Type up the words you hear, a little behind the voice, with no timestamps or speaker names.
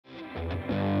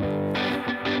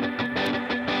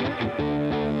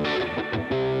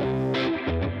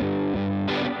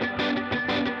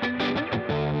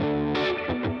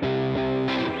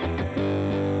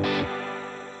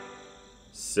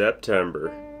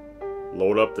September.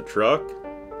 Load up the truck,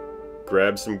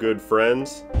 grab some good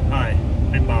friends. Hi,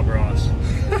 I'm Bob Ross.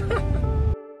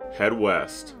 Head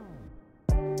west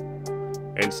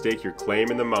and stake your claim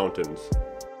in the mountains.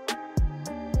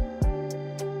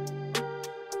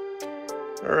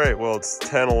 Alright, well it's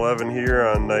 10:11 here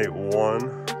on night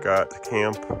one. Got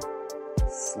camp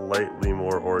slightly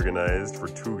more organized for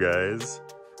two guys.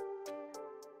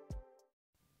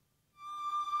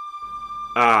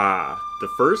 The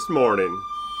first morning,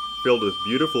 filled with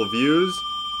beautiful views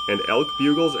and elk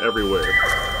bugles everywhere.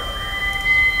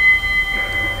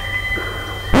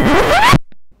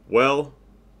 Well,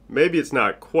 maybe it's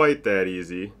not quite that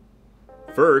easy.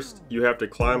 First, you have to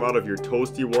climb out of your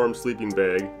toasty warm sleeping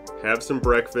bag, have some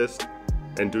breakfast,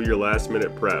 and do your last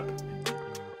minute prep.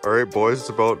 Alright boys, it's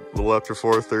about a little after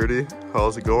 4:30.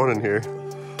 How's it going in here?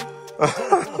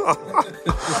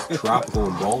 Tropical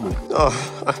and balmy.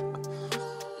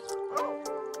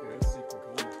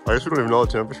 I guess we don't even know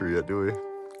the temperature yet, do we?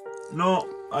 No,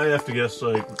 I have to guess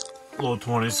like low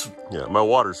 20s. Yeah, my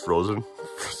water's frozen,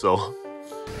 so.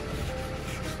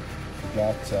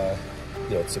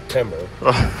 It's September, so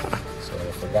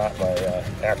I forgot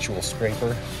my actual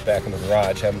scraper back in the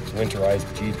garage. Haven't winterized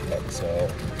the Jeep yet, so.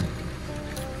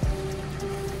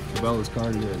 Well, as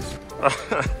car is.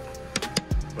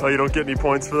 Well, you don't get any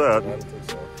points for that. I don't think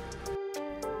so.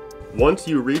 Once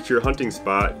you reach your hunting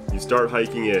spot, you start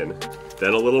hiking in.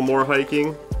 Then a little more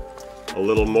hiking, a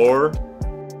little more,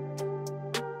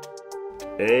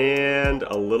 and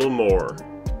a little more.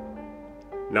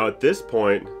 Now at this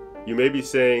point, you may be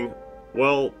saying,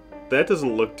 well, that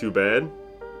doesn't look too bad,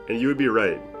 and you would be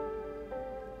right.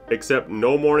 Except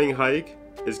no morning hike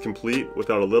is complete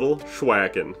without a little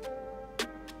schwacking.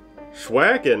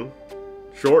 Schwacking,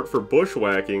 short for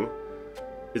bushwhacking,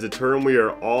 is a term we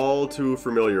are all too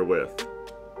familiar with.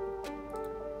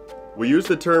 We use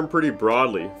the term pretty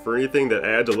broadly for anything that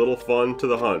adds a little fun to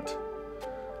the hunt.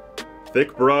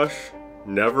 Thick brush,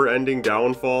 never-ending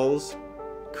downfalls,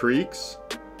 creeks,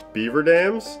 beaver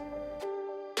dams.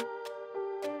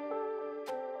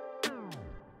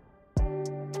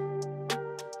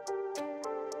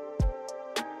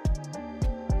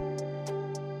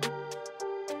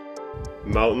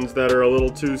 Mountains that are a little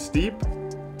too steep.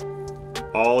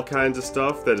 All kinds of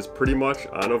stuff that is pretty much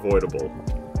unavoidable.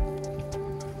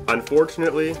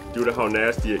 Unfortunately, due to how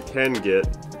nasty it can get,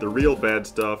 the real bad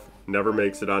stuff never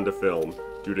makes it onto film,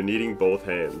 due to needing both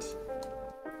hands.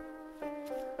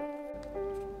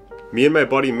 Me and my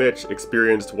buddy Mitch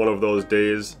experienced one of those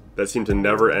days that seemed to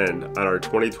never end on our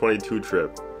 2022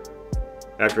 trip,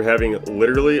 after having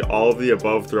literally all of the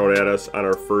above thrown at us on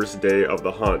our first day of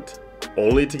the hunt,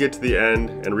 only to get to the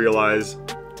end and realize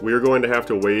we were going to have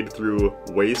to wade through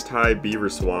waist-high beaver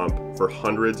swamp for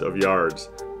hundreds of yards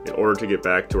in order to get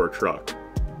back to our truck.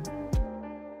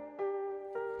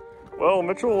 Well,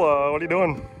 Mitchell, what are you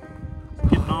doing?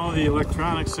 Getting all the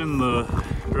electronics in the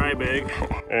dry bag.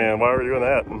 And why are we doing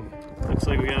that? Looks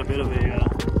like we got a bit of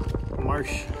a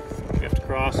marsh we have to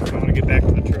cross if we want to get back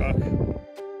to the truck.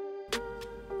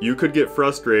 You could get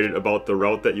frustrated about the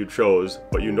route that you chose,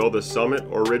 but you know the summit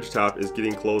or ridgetop is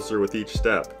getting closer with each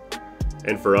step.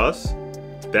 And for us,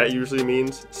 that usually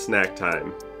means snack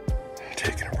time.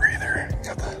 Taking a breather,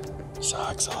 got the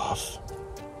socks off,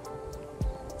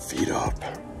 feet up,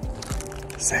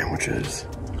 sandwiches,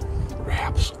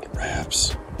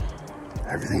 wraps,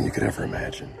 everything you could ever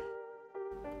imagine.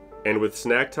 And with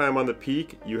snack time on the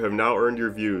peak, you have now earned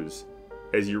your views.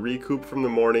 As you recoup from the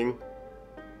morning,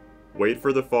 wait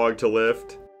for the fog to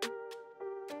lift,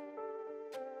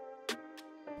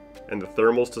 and the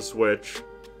thermals to switch,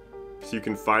 so you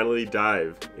can finally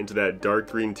dive into that dark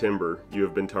green timber you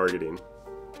have been targeting.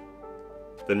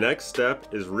 The next step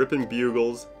is ripping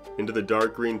bugles into the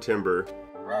dark green timber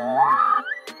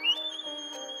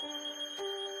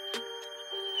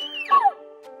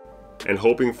and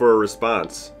hoping for a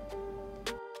response.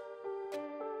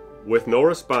 With no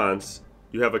response,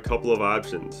 you have a couple of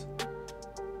options.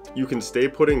 You can stay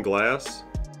put in glass,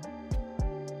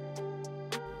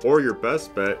 or your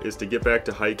best bet is to get back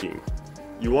to hiking.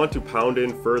 You want to pound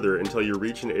in further until you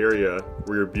reach an area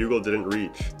where your bugle didn't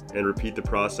reach, and repeat the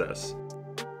process.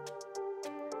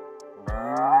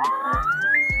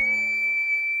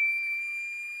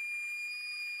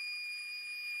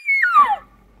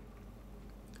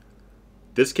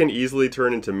 This can easily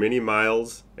turn into many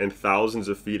miles and thousands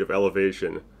of feet of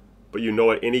elevation, but you know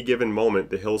at any given moment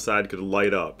the hillside could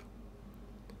light up.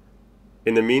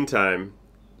 In the meantime,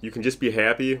 you can just be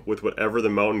happy with whatever the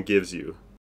mountain gives you.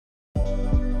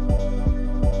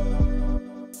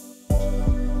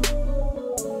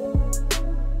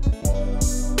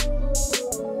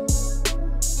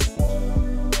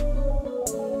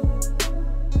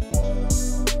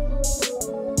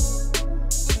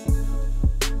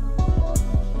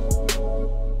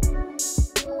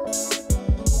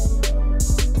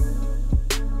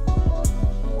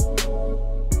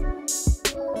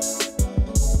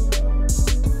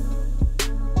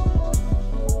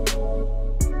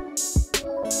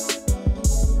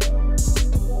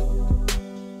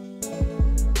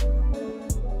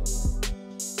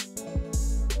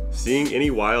 Seeing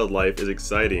any wildlife is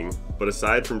exciting, but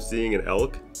aside from seeing an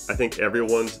elk, I think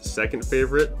everyone's second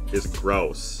favorite is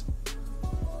grouse.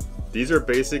 These are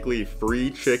basically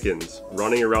free chickens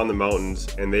running around the mountains,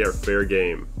 and they are fair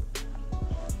game.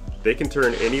 They can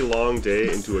turn any long day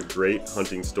into a great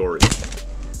hunting story.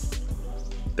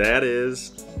 That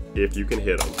is, if you can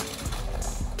hit them.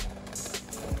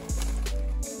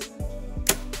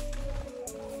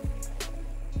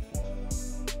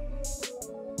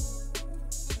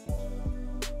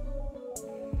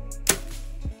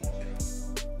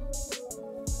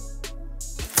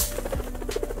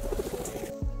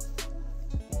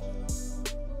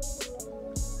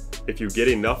 If you get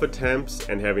enough attempts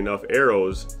and have enough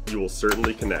arrows, you will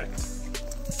certainly connect.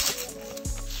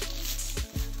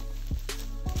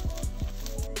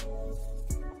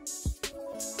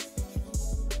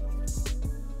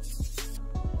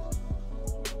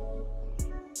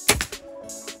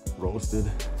 Roasted.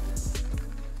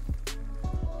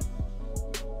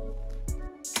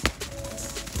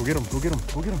 Go get him, go get him,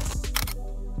 go get him.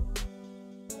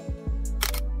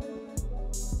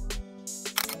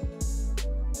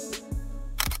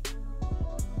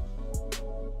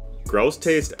 Grouse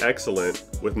taste excellent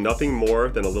with nothing more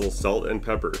than a little salt and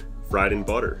pepper, fried in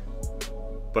butter.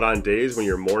 But on days when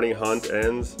your morning hunt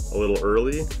ends a little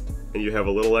early and you have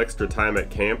a little extra time at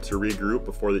camp to regroup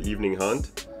before the evening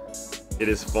hunt, it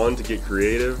is fun to get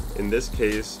creative, in this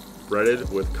case,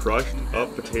 breaded with crushed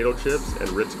up potato chips and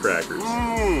Ritz crackers.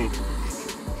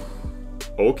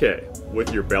 Okay,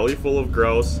 with your belly full of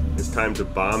grouse, it's time to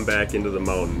bomb back into the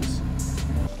mountains.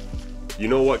 You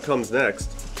know what comes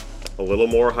next. A little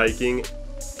more hiking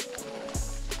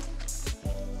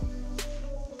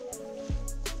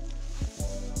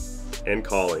and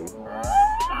calling.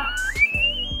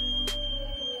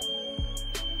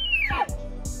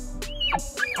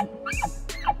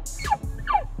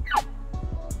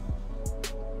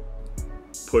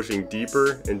 Pushing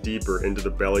deeper and deeper into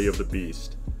the belly of the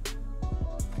beast.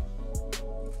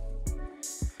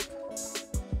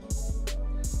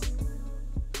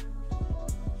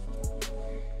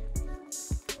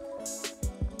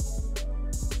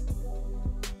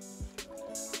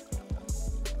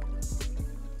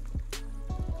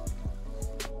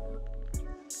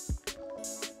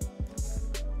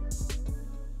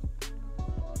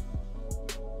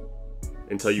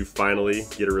 Until you finally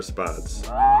get a response.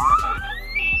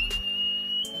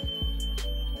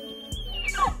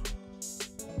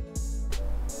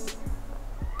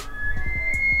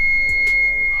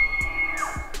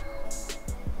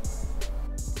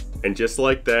 And just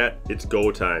like that, it's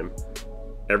go time.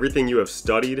 Everything you have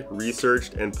studied,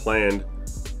 researched, and planned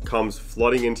comes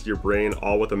flooding into your brain,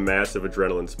 all with a massive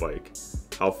adrenaline spike.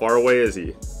 How far away is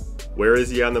he? Where is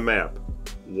he on the map?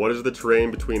 What is the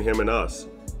terrain between him and us?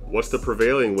 What's the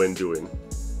prevailing wind doing?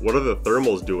 What are the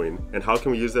thermals doing? And how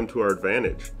can we use them to our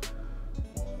advantage?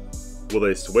 Will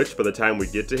they switch by the time we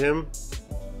get to him?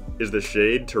 Is the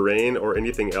shade, terrain, or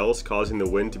anything else causing the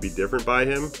wind to be different by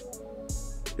him?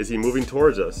 Is he moving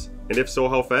towards us? And if so,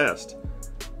 how fast?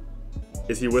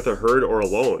 Is he with a herd or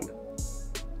alone?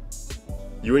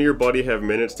 You and your buddy have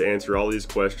minutes to answer all these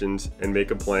questions and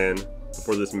make a plan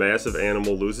before this massive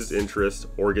animal loses interest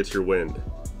or gets your wind.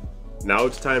 Now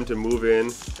it's time to move in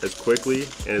as quickly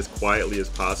and as quietly as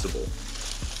possible.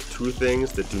 Two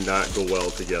things that do not go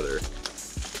well together.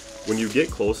 When you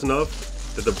get close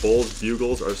enough that the bull's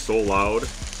bugles are so loud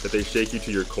that they shake you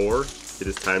to your core, it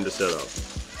is time to set up.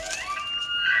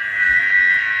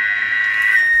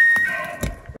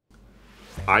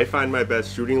 I find my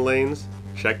best shooting lanes,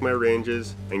 check my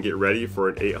ranges, and get ready for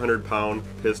an 800-pound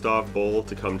pissed off bull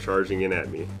to come charging in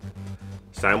at me.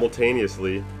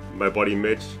 Simultaneously, my buddy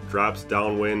Mitch drops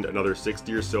downwind another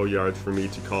 60 or so yards for me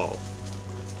to call.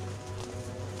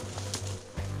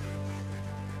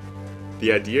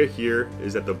 The idea here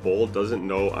is that the bull doesn't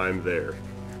know I'm there.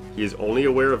 He is only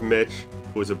aware of Mitch,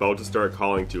 who is about to start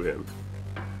calling to him.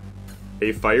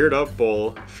 A fired up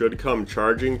bull should come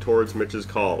charging towards Mitch's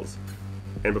calls,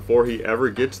 and before he ever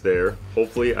gets there,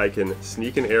 hopefully I can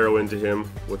sneak an arrow into him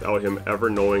without him ever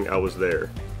knowing I was there.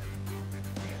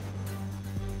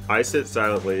 I sit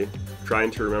silently,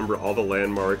 trying to remember all the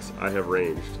landmarks I have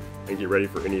ranged, and get ready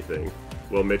for anything,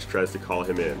 while Mitch tries to call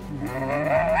him in.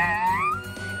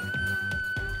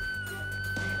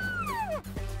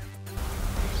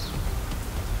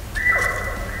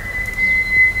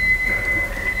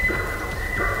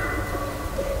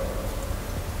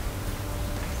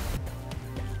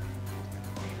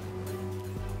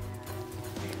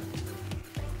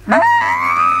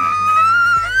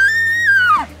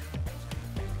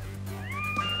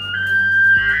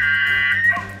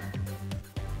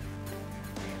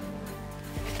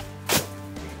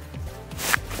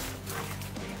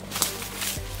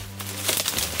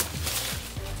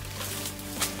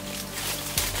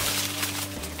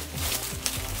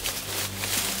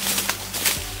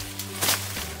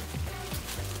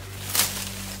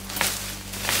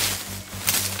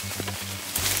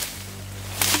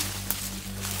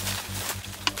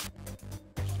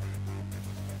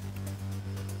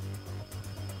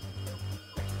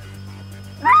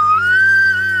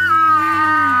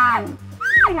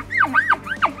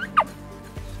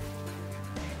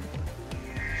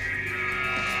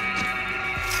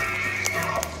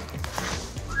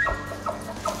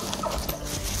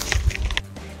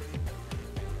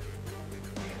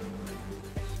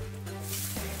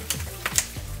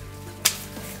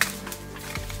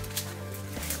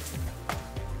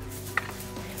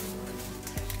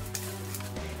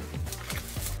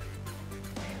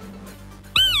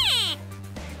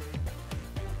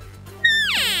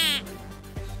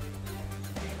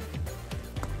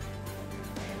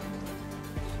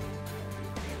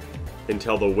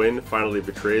 until the wind finally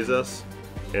betrays us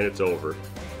and it's over.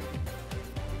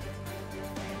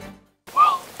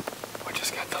 Well, we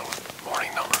just got done with morning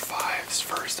number 5's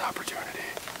first opportunity.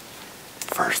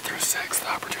 First through 6th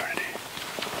opportunity.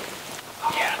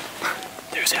 Yeah,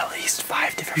 there's at least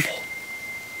 5 different bulls.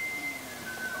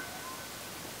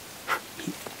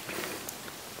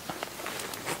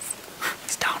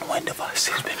 He's downwind of us.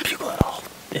 He's been bugling all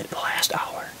in the last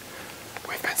hour.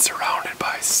 We've been surrounded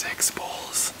by 6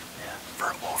 bulls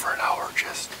for over an hour,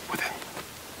 just within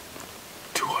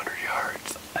 200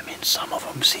 yards. I mean, some of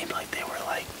them seemed like they were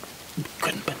like,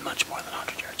 couldn't have been much more than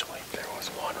 100 yards away. There was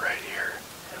one right here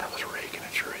that was raking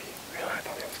a tree. Really? I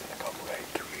thought he was going to come right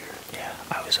through here. Yeah,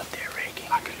 I was up there raking.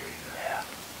 I could hear you. Yeah.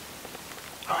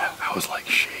 I was like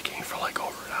shaking for like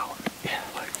over an hour. Yeah.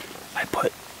 Like, I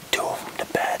put 2 of them to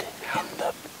bed in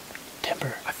the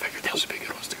timber. I figured those would be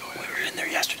good ones to go in. We were in there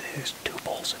yesterday. There's 2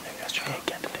 bulls in there yesterday,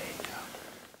 again today.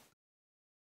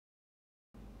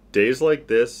 Days like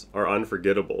this are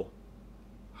unforgettable.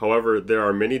 However, there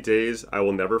are many days I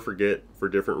will never forget for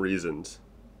different reasons.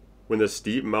 When the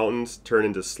steep mountains turn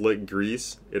into slick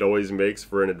grease, it always makes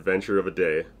for an adventure of a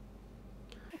day.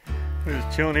 We're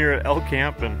just chilling here at Elk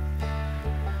Camp and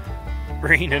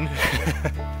raining.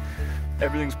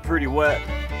 Everything's pretty wet.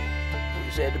 We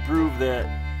just had to prove that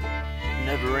it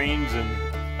never rains in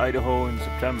Idaho in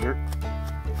September.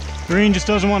 The rain just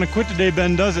doesn't want to quit today,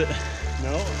 Ben, does it?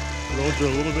 No, roads are a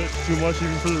little bit too much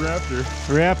even for the Raptor.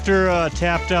 Raptor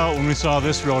tapped out when we saw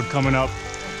this road coming up.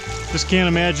 Just can't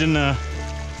imagine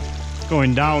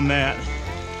going down that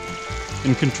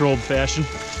in controlled fashion.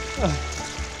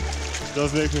 It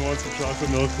does make me want some chocolate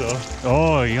milk though.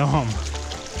 Oh, yum.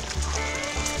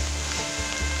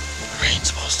 Rain's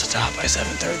supposed to stop by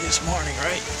 7:30 this morning,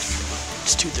 right?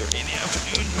 It's 2:30 in the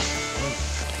afternoon.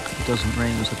 It doesn't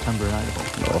rain in September in Idaho.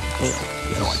 No.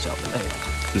 You don't watch out for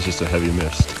that. It's just a heavy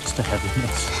mist. Just a heavy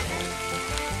mist.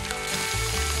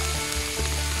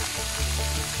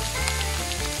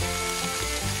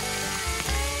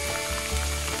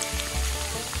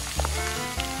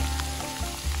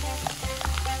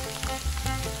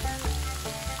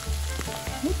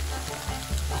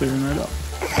 Clearing right up.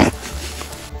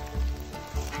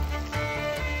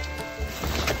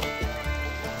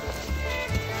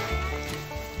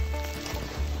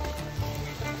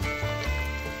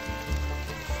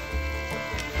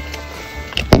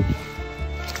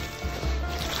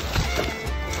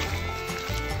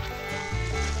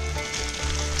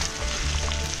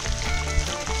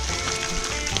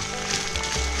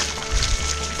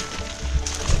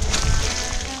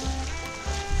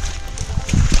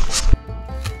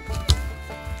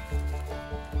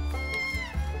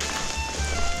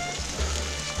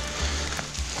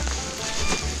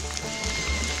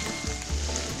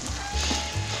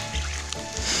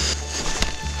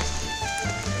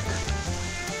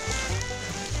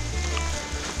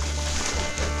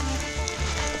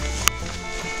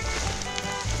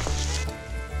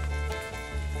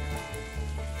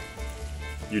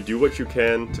 You do what you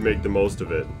can to make the most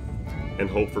of it, and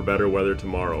hope for better weather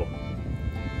tomorrow.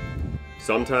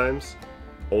 Sometimes,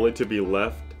 only to be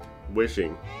left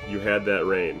wishing you had that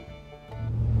rain.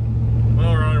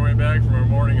 Well, we're on our way back from our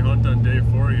morning hunt on day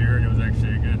 4 here, and it was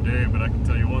actually a good day, but I can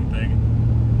tell you one thing,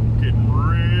 I'm getting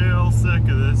real sick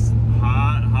of this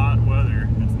hot weather.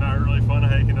 It's not really fun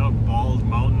hiking up bald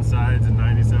mountainsides in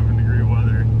 97-degree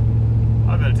weather.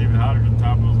 I bet it's even hotter at the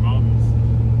top of those mountains.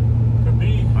 Could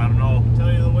be. I don't know. I'll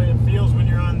tell you the way it feels when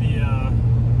you're on the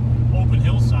open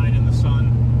hillside in the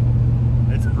sun.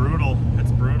 It's brutal.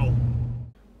 It's brutal.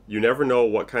 You never know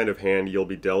what kind of hand you'll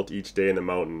be dealt each day in the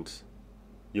mountains.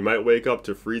 You might wake up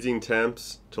to freezing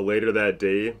temps to later that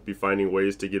day be finding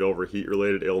ways to get over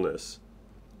heat-related illness.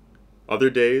 Other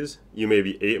days, you may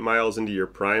be 8 miles into your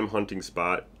prime hunting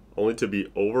spot only to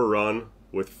be overrun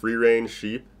with free-range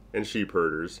sheep and sheep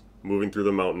herders moving through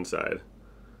the mountainside.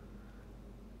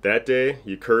 That day,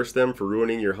 you curse them for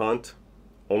ruining your hunt,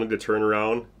 only to turn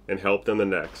around and help them the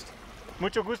next.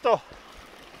 Mucho gusto.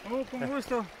 Oh, con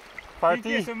gusto. Party.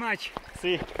 Thank you so much.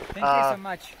 Sí. Thank you so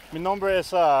much. Mi nombre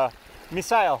es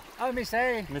Misael. Oh,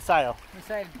 Misael. Misael.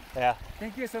 Misael. Yeah.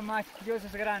 Thank you so much. Dios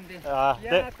es grande.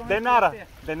 De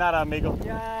nada, amigo.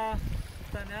 Ya,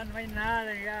 no hay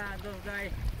nada, ya, those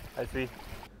guys. I see.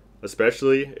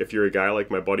 Especially if you're a guy like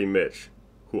my buddy Mitch,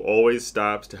 who always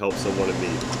stops to help someone in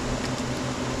need.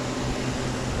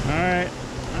 Alright,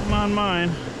 I'm on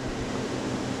mine.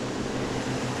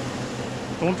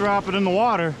 Don't drop it in the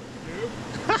water.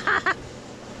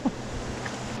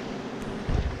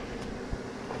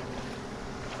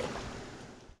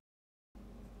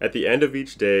 At the end of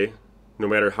each day, no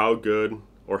matter how good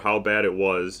or how bad it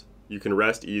was, you can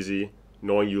rest easy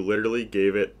knowing you literally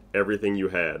gave it everything you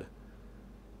had.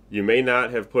 You may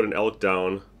not have put an elk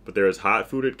down, but there is hot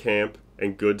food at camp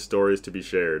and good stories to be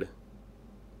shared.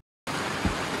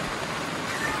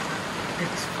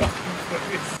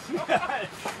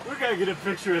 We're gonna get a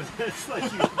picture of this, like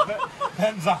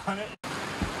Ben's on it.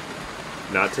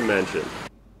 Not to mention,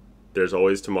 there's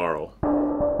always tomorrow.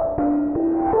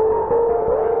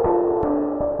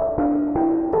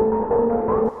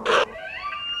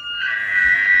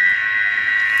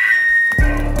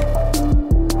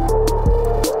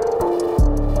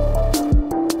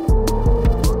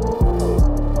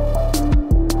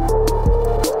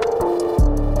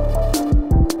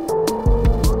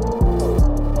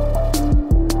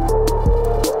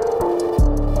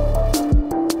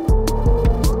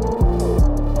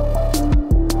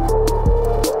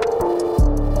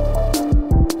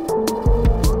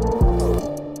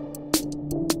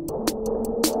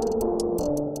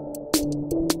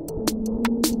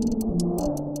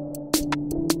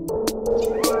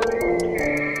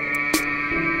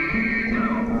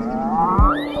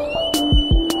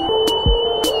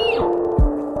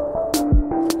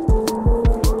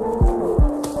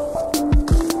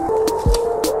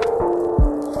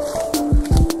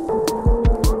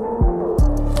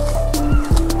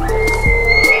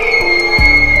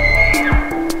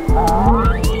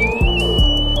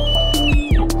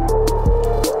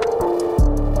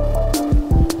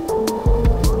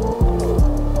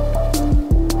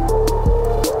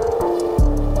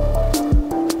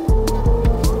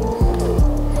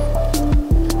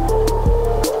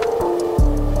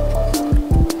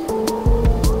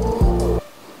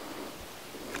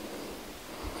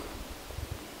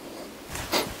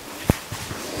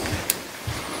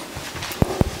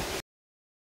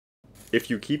 If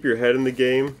you keep your head in the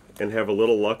game and have a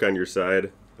little luck on your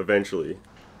side, eventually,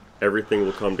 everything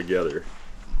will come together.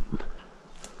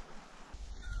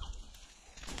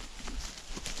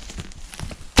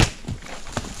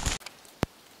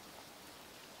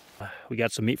 We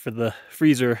got some meat for the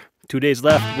freezer. 2 days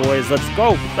left, boys. Let's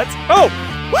go! Let's go!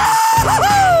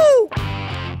 Woo!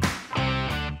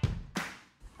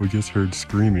 We just heard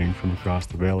screaming from across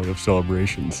the Valley of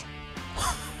Celebrations.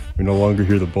 We no longer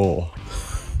hear the bull.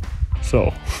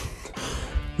 So,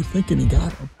 We're thinking he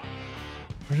got him.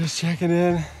 we're just checking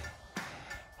in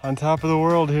on top of the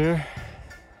world here.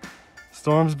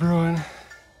 Storm's brewing.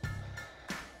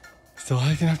 Still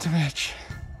hiking up to Mitch.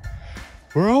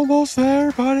 We're almost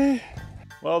there, buddy.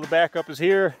 Well, the backup is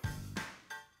here.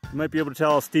 You might be able to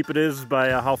tell how steep it is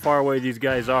by how far away these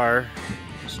guys are.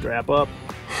 Strap up.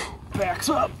 Backs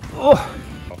up. Oh.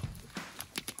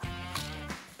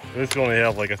 This will only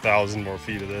have like 1,000 more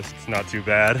feet of this. It's not too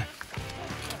bad.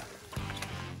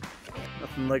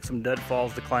 Nothing like some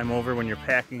deadfalls to climb over when you're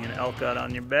packing an elk out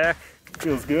on your back.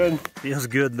 Feels good. Feels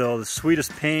good though. The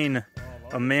sweetest pain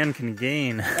a man can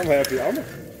gain. I'm happy.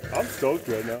 I'm stoked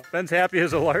right now. Ben's happy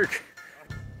as a lark.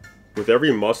 With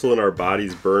every muscle in our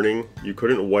bodies burning, you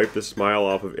couldn't wipe the smile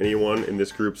off of anyone in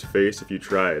this group's face if you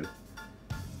tried.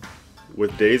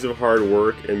 With days of hard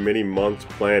work and many months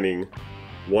planning,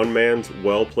 one man's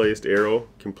well-placed arrow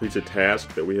completes a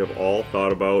task that we have all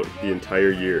thought about the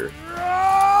entire year.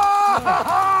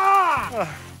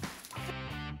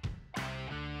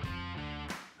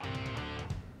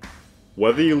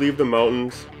 Whether you leave the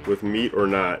mountains with meat or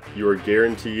not, you are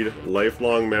guaranteed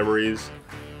lifelong memories,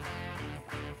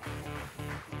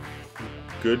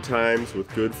 good times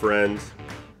with good friends,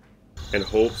 and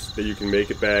hopes that you can make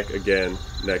it back again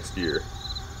next year.